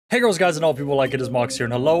Hey girls, guys, and all people like it is Mox here,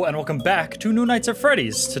 and hello, and welcome back to New Nights at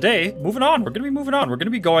Freddy's. Today, moving on, we're gonna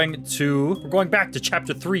be going back to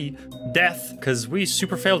chapter 3, Death, because we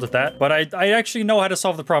super failed at that, but I actually know how to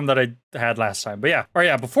solve the problem that I had last time. But yeah, alright,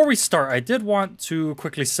 yeah, before we start, I did want to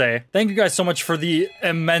quickly say, thank you guys so much for the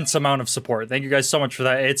immense amount of support. Thank you guys so much for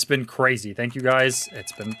that. It's been crazy. Thank you guys.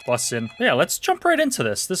 It's been bussin'. But yeah, let's jump right into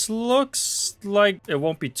this. This looks like it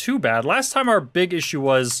won't be too bad. Last time our big issue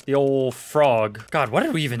was the old frog. God, what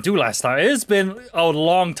did we even do last time? It's been a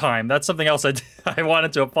long time. That's something else I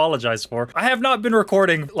wanted to apologize for. I have not been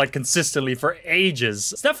recording like consistently for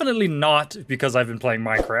ages. It's definitely not because I've been playing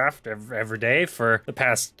Minecraft every day for the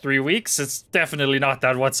past 3 weeks. It's definitely not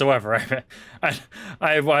that whatsoever.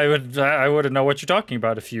 I wouldn't know what you're talking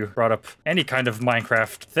about if you brought up any kind of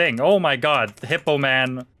Minecraft thing. Oh my god, the Hippo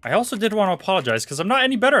Man. I also did want to apologize because I'm not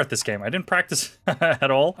any better at this game. I didn't practice at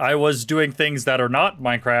all. I was doing things that are not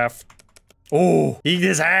Minecraft. Oh,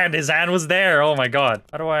 his hand was there. Oh my god.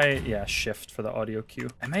 How do yeah, shift for the audio cue.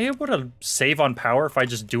 Am I able to save on power if I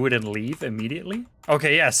just do it and leave immediately?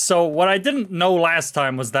 Okay, yes. So what I didn't know last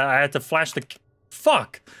time was that I had to flash the...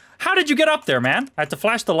 Fuck. How did you get up there, man? I had to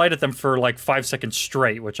flash the light at them for like 5 seconds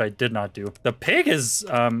straight, which I did not do. The pig is,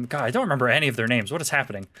 God, I don't remember any of their names. What is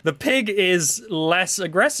happening? The pig is less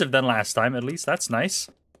aggressive than last time, at least. That's nice.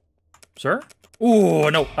 Sir? Ooh,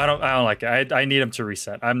 no, I don't like it. I need him to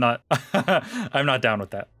reset. I'm not, I'm not down with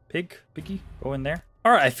that. Piggy, go in there.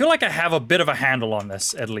 All right, I feel like I have a bit of a handle on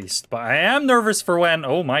this, at least. But I am nervous for when,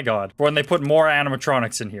 oh my god, for when they put more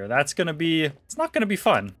animatronics in here. That's gonna be, it's not gonna be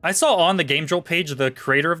fun. I saw on the Game Jolt page, the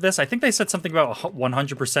creator of this, I think they said something about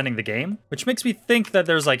 100%ing the game, which makes me think that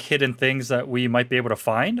there's like hidden things that we might be able to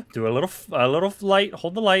find. Do a little light,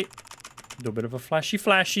 hold the light. Do a bit of a flashy.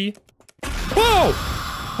 Whoa!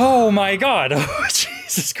 Oh my god. Oh,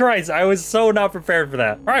 Jesus Christ. I was so not prepared for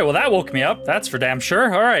that. All right, well, that woke me up. That's for damn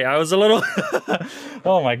sure. All right, I was a little...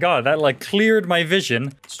 Oh my god, that like cleared my vision.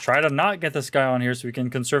 Let's try to not get this guy on here so we can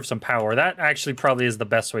conserve some power. That actually probably is the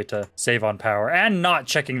best way to save on power. And not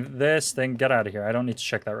checking this thing. Get out of here. I don't need to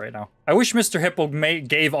check that right now. I wish Mr. Hippo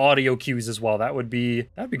gave audio cues as well. That'd be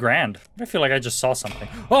grand. I feel like I just saw something.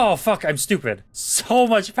 Oh, fuck, I'm stupid. So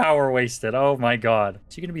much power wasted. Oh my god.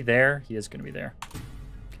 Is he gonna be there? He is gonna be there.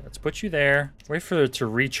 Let's put you there. Wait for it to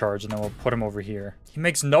recharge, and then we'll put him over here. He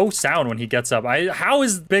makes no sound when he gets up. How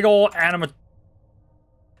is big ol'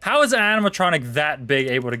 How is an animatronic that big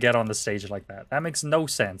able to get on the stage like that? That makes no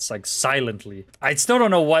sense, like silently. I still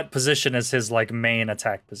don't know what position is his like main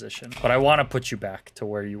attack position, but I want to put you back to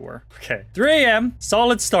where you were. Okay, 3 a.m.,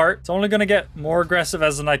 solid start. It's only gonna get more aggressive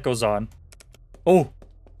as the night goes on. Oh,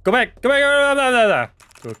 go back.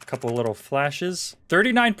 Do a couple little flashes.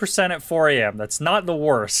 39% at 4 a.m. That's not the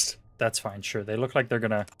worst. That's fine, sure. They look like they're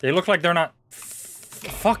not...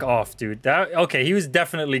 Fuck off, dude. Okay, he was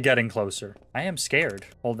definitely getting closer. I am scared.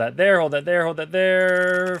 Hold that there, hold that there, hold that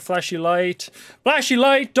there. Flashy light. Flashy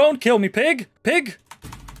light! Don't kill me, pig! Pig!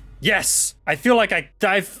 Yes! I feel like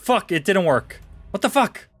fuck, it didn't work. What the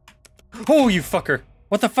fuck? Oh, you fucker.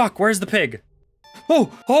 What the fuck? Where's the pig?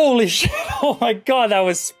 Oh, holy shit. Oh my god, that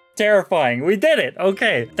was... terrifying. We did it.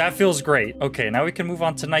 Okay, that feels great. Okay, now we can move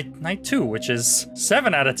on to night 2, which is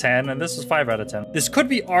 7 out of 10, and this is 5 out of 10. This could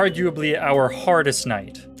be arguably our hardest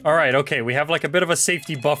night. All right, okay, we have like a bit of a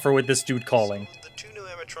safety buffer with this dude calling. The 2 new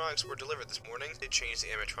animatronics were delivered this morning. They changed the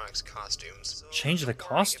animatronics' costumes. Change the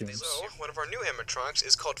costumes? So, one of our new animatronics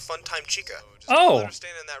is called Funtime Chica. Oh! Let her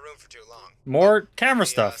stand in that room for too long. More camera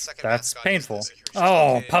stuff. That's painful.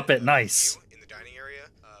 Oh, puppet, nice. In the dining area,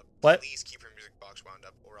 what? Please keep your music box wound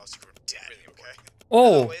up, or else you're dead. Really, okay?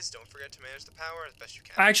 Oh. Always, don't forget to manage the power as best you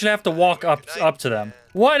can. I actually have to walk up to them.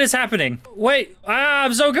 What is happening? Wait,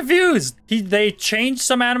 I'm so confused. They changed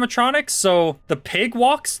some animatronics, so the pig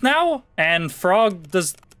walks now, and frog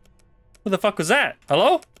does... Who the fuck was that?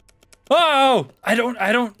 Hello? Oh,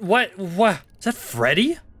 what? Is that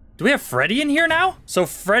Freddy? Do we have Freddy in here now? So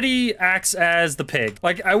Freddy acts as the pig.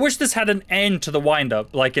 Like, I wish this had an end to the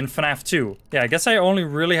wind-up, like in FNAF 2. Yeah, I guess I only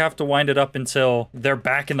really have to wind it up until they're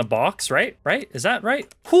back in the box, right? Right? Is that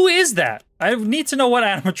right? Who is that? I need to know what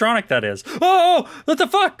animatronic that is. Oh, what the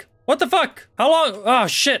fuck? What the fuck? How long? Oh,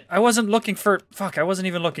 shit. I wasn't looking for... Fuck, I wasn't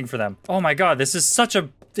even looking for them. Oh my god, this is such a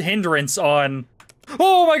hindrance on...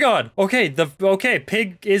 Oh my god. Okay, okay,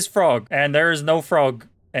 pig is frog, and there is no frog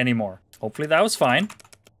anymore. Hopefully that was fine.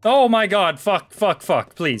 Oh my god, fuck,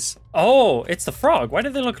 please. Oh, it's the frog. Why do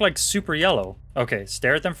they look like super yellow? Okay,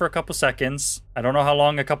 stare at them for a couple seconds. I don't know how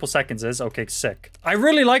long a couple seconds is. Okay, sick. I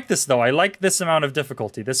really like this, though. I like this amount of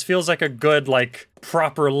difficulty. This feels like a good, like,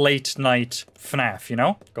 proper late night FNAF, you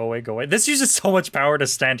know? Go away, go away. This uses so much power to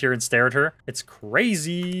stand here and stare at her. It's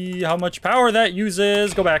crazy how much power that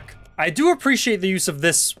uses. Go back. I do appreciate the use of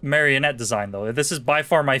this marionette design, though. This is by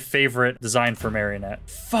far my favorite design for marionette.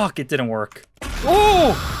 Fuck, it didn't work.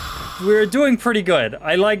 Oh! We're doing pretty good.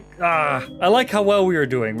 I like how well we were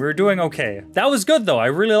doing. We were doing okay. That was good though. I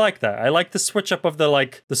really like that. I like the switch up of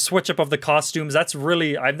the costumes. That's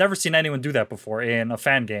really, I've never seen anyone do that before in a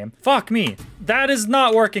fan game. Fuck me. That is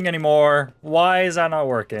not working anymore. Why is that not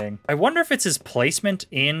working? I wonder if it's his placement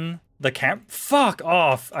in the camp. Fuck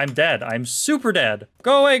off. I'm dead. I'm super dead.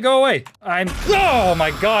 Go away, go away. Oh my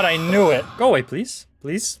God, I knew it. Go away, please.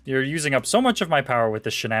 Please? You're using up so much of my power with the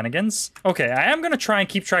shenanigans. Okay, I am gonna try and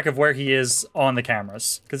keep track of where he is on the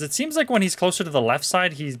cameras. Because it seems like when he's closer to the left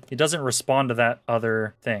side, he doesn't respond to that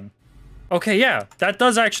other thing. Okay, yeah, that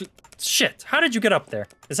does actually... Shit, how did you get up there?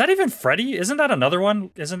 Is that even Freddy? Isn't that another one?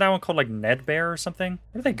 Isn't that one called like Ned Bear or something?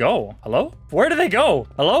 Where did they go? Hello? Where did they go?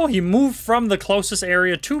 Hello? He moved from the closest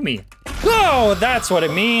area to me. Oh, that's what it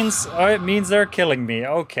means. Oh, it means they're killing me.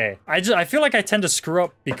 Okay. I feel like I tend to screw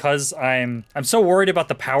up because I'm so worried about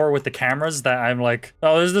the power with the cameras that I'm like,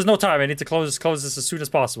 oh, there's no time. I need to close this as soon as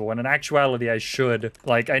possible. When in actuality, I should.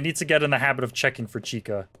 Like, I need to get in the habit of checking for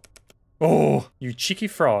Chica. Oh, you cheeky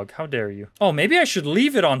frog. How dare you? Oh, maybe I should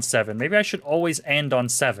leave it on 7. Maybe I should always end on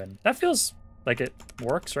 7. That feels like it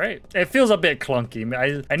works, right? It feels a bit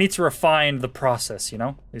clunky. I need to refine the process, you know?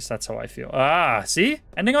 At least that's how I feel. Ah, see?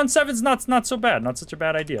 Ending on 7's not so bad. Not such a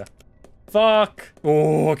bad idea. Fuck.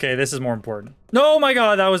 Oh, okay, this is more important. No, my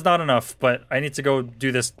God, that was not enough, but I need to go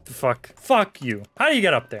do this. Fuck you. How do you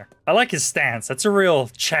get up there? I like his stance. That's a real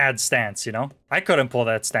Chad stance, you know? I couldn't pull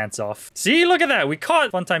that stance off. See, look at that. We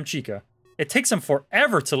caught Funtime Chica. It takes them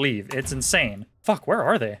forever to leave. It's insane. Fuck, where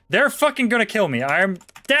are they? They're fucking gonna kill me.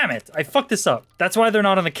 Damn it. I fucked this up. That's why they're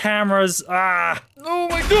not on the cameras. Ah. Oh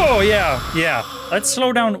my God. Oh, yeah. Let's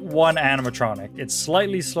slow down one animatronic. It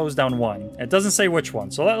slightly slows down one. It doesn't say which one.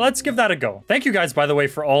 So let's give that a go. Thank you guys, by the way,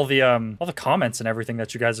 for all the comments and everything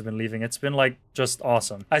that you guys have been leaving. It's been like just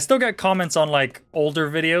awesome. I still get comments on like older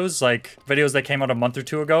videos, like videos that came out a month or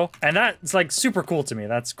two ago. And that's like super cool to me.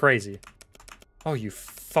 That's crazy. Oh, you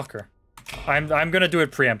fucker. I'm gonna do it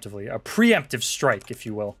preemptively. A preemptive strike, if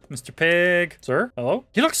you will. Mr. Pig. Sir? Hello?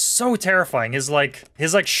 He looks so terrifying. His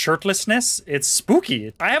shirtlessness, it's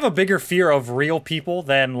spooky. I have a bigger fear of real people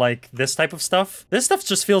than like this type of stuff. This stuff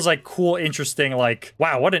just feels like cool, interesting, like,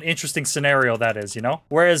 wow, what an interesting scenario that is, you know?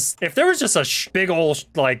 Whereas if there was just a big old,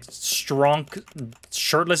 like, strong,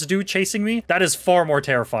 shirtless dude chasing me, that is far more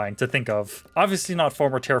terrifying to think of. Obviously not far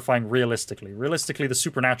more terrifying realistically. Realistically, the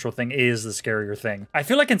supernatural thing is the scarier thing. I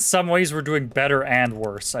feel like in some ways we're doing better and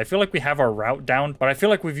worse. I feel like we have our route down, but I feel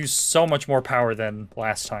like we've used so much more power than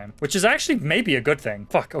last time, which is actually maybe a good thing.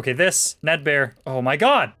 Fuck, okay, this, Ned Bear. Oh my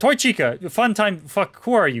God, Toy Chica, fun time, fuck,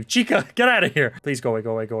 who are you? Chica, get out of here. Please go away,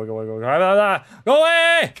 go away, go away, go away, go away. Go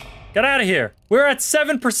away! Get out of here. We're at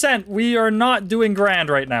 7%. We are not doing grand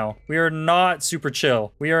right now. We are not super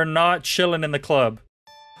chill. We are not chilling in the club.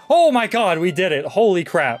 Oh my God, we did it. Holy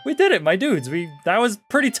crap. We did it, my dudes. That was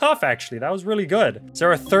pretty tough, actually. That was really good. Is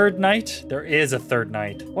there a third night? There is a third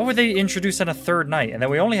night. What would they introduce in a third night? And then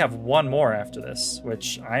we only have one more after this,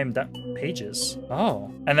 which pages.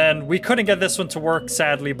 Oh. And then we couldn't get this one to work,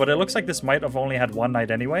 sadly, but it looks like this might have only had one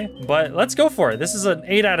night anyway. But let's go for it. This is an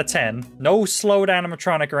 8 out of 10. No slowed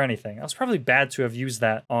animatronic or anything. That was probably bad to have used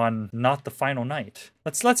that on not the final night.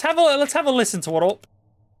 Let's have a listen to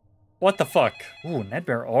what the fuck? Ooh, Ned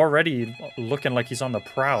Bear already looking like he's on the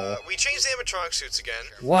prowl. We changed the animatronic suits again.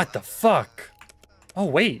 What the fuck? Oh,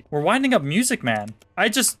 wait. We're winding up Music Man.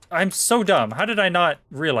 I'm so dumb. How did I not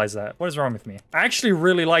realize that? What is wrong with me? I actually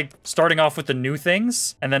really like starting off with the new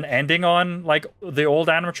things and then ending on, like, the old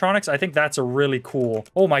animatronics. I think that's a really cool...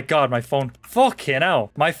 Oh my God, my phone... Fucking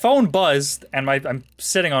hell. My phone buzzed and I'm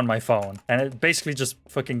sitting on my phone and it basically just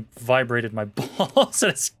fucking vibrated my balls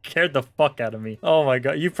and it scared the fuck out of me. Oh my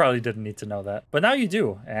God. You probably didn't need to know that. But now you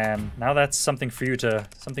do. And now that's something for you to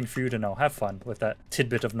know. Have fun with that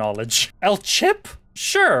tidbit of knowledge. El Chip?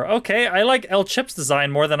 Sure, okay. I like El Chip's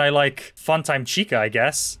design more than I like Funtime Chica, I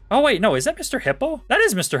guess. Oh wait, no, is that Mr. Hippo? That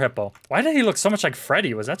is Mr. Hippo. Why did he look so much like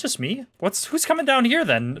Freddy? Was that just me? Who's coming down here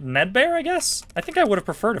then? Ned Bear, I guess? I think I would have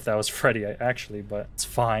preferred if that was Freddy, actually, but it's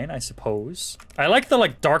fine, I suppose. I like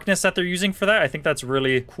the darkness that they're using for that. I think that's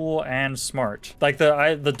really cool and smart. Like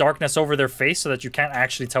the darkness over their face so that you can't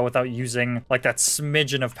actually tell without using like that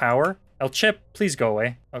smidgen of power. El Chip, please go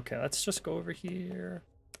away. Okay, let's just go over here.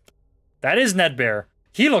 That is Ned Bear.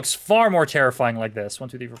 He looks far more terrifying like this. 1,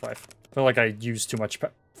 2, 3, 4, 5. I feel like I used too much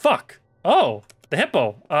fuck. Oh, the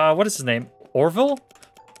hippo. What is his name? Orville?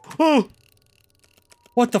 Oh!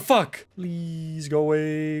 What the fuck? Please go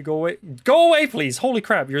away, go away. Go away, please. Holy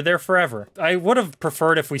crap, you're there forever. I would have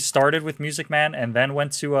preferred if we started with Music Man and then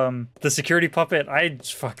went to the security puppet.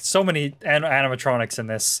 Fuck, so many animatronics in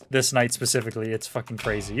this night specifically. It's fucking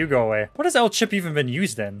crazy. You go away. What has El Chip even been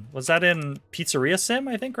used in? Was that in Pizzeria Sim,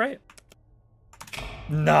 I think, right?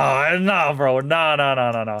 Nah, bro.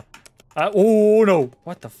 Nah. Oh, no.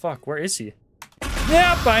 What the fuck? Where is he?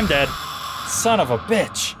 Yep, I'm dead. Son of a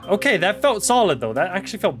bitch. Okay, that felt solid though. That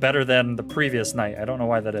actually felt better than the previous night. I don't know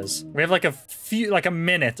why that is. We have like a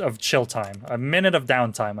minute of chill time. A minute of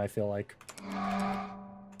downtime, I feel like.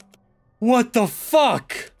 What the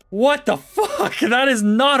fuck? What the fuck? That is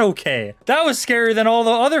not okay. That was scarier than all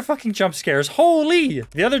the other fucking jump scares. Holy!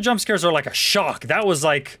 The other jump scares are like a shock.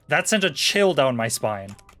 That sent a chill down my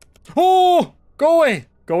spine. Oh! Go away!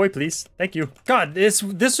 Go away, please. Thank you. God, this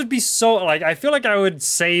would be so, like, I feel like I would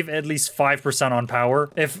save at least 5% on power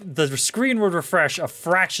if the screen would refresh a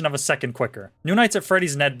fraction of a second quicker. New Nights at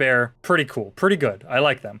Freddy's Ned Bear, pretty cool. Pretty good. I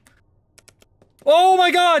like them. Oh my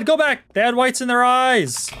god, go back! They had whites in their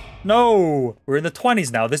eyes. No, we're in the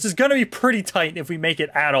 20s now. This is gonna be pretty tight if we make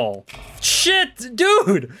it at all. Shit,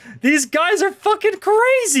 dude! These guys are fucking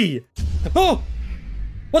crazy! Oh!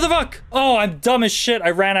 What the fuck? Oh, I'm dumb as shit. I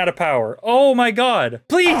ran out of power. Oh my god.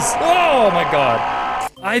 Please! Oh my god.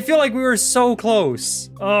 I feel like we were so close.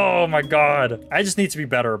 Oh my god. I just need to be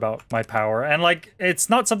better about my power. And like, it's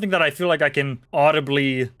not something that I feel like I can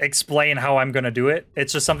audibly explain how I'm gonna do it.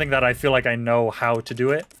 It's just something that I feel like I know how to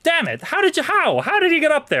do it. Damn it. How did you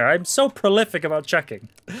get up there? I'm so prolific about checking.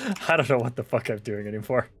 I don't know what the fuck I'm doing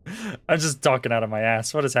anymore. I'm just talking out of my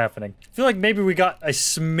ass. What is happening? I feel like maybe we got a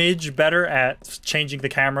smidge better at changing the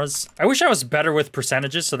cameras. I wish I was better with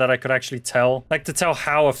percentages so that I could actually tell, like to tell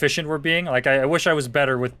how efficient we're being. Like I wish I was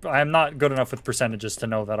better with, I'm not good enough with percentages to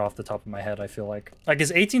know that off the top of my head, I feel like. Like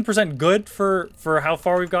is 18% good for how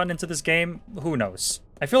far we've gotten into this game? Who knows?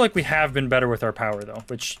 I feel like we have been better with our power though,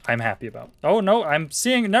 which I'm happy about. Oh no, I'm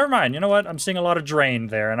seeing, never mind. You know what? I'm seeing a lot of drain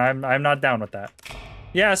there and I'm not down with that.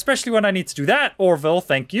 Yeah, especially when I need to do that, Orville,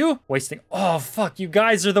 thank you. Wasting, oh fuck, you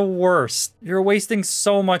guys are the worst. You're wasting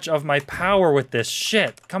so much of my power with this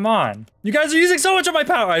shit. Come on. You guys are using so much of my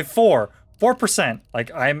power. I have 4%.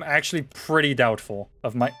 Like, I'm actually pretty doubtful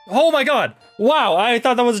of my, oh my god. Wow, I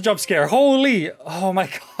thought that was a jump scare. Holy, oh my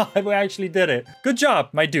god, we actually did it. Good job,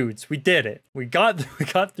 my dudes, we did it. We got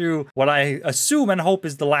through what I assume and hope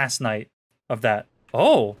is the last night of that.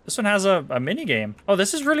 Oh, this one has a mini game. Oh,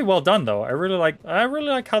 this is really well done though. I really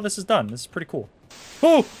like how this is done. This is pretty cool.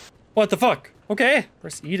 Oh, what the fuck? Okay,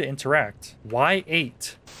 press E to interact.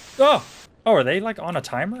 Y8. Oh, are they like on a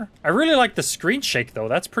timer? I really like the screen shake though.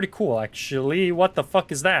 That's pretty cool actually. What the fuck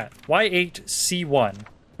is that? Y8C1.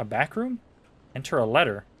 A back room? Enter a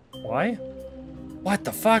letter. Why? What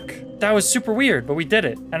the fuck? That was super weird, but we did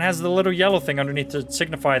it. And it has the little yellow thing underneath to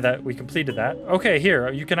signify that we completed that. Okay, here,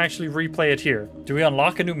 you can actually replay it here. Do we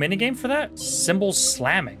unlock a new minigame for that? Cymbal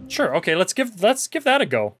slamming. Sure, okay, let's give that a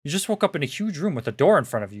go. You just woke up in a huge room with a door in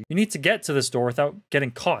front of you. You need to get to this door without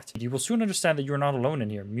getting caught. You will soon understand that you are not alone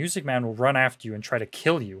in here. Music Man will run after you and try to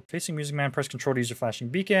kill you. Facing Music Man, press control to use your flashing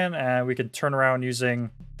beacon, and we can turn around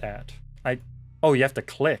using that. Oh, you have to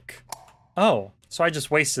click. Oh, so I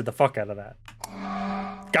just wasted the fuck out of that.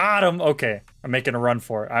 Got him! Okay, I'm making a run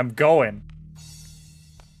for it. I'm going.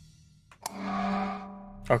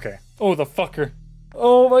 Okay. Oh, the fucker.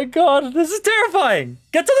 Oh my god, this is terrifying!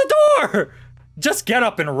 Get to the door! Just get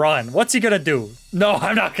up and run. What's he gonna do? No,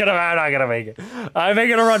 I'm not gonna make it. I'm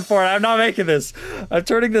making a run for it. I'm not making this. I'm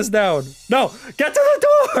turning this down. No, get to the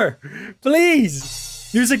door! Please!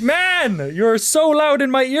 Music Man! You're so loud in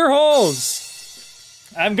my ear holes!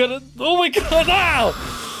 I'm gonna, oh my god,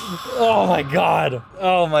 ow! Oh my god.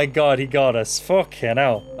 Oh my god, he got us. Fucking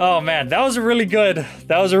hell. Oh man, that was a really good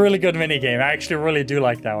mini game. I actually really do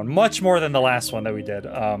like that one. Much more than the last one that we did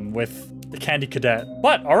with the Candy Cadet.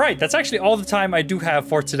 But all right, that's actually all the time I do have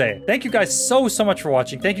for today. Thank you guys so much for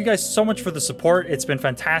watching. Thank you guys so much for the support. It's been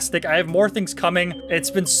fantastic. I have more things coming. It's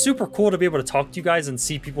been super cool to be able to talk to you guys and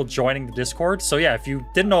see people joining the Discord. So yeah, if you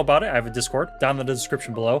didn't know about it, I have a Discord down in the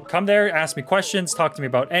description below. Come there, ask me questions, talk to me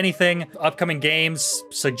about anything, upcoming games,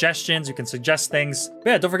 suggestions. You can suggest things. But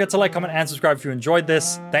yeah, don't forget to like, comment, and subscribe if you enjoyed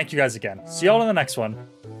this. Thank you guys again. See y'all in the next one,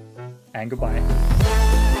 and goodbye.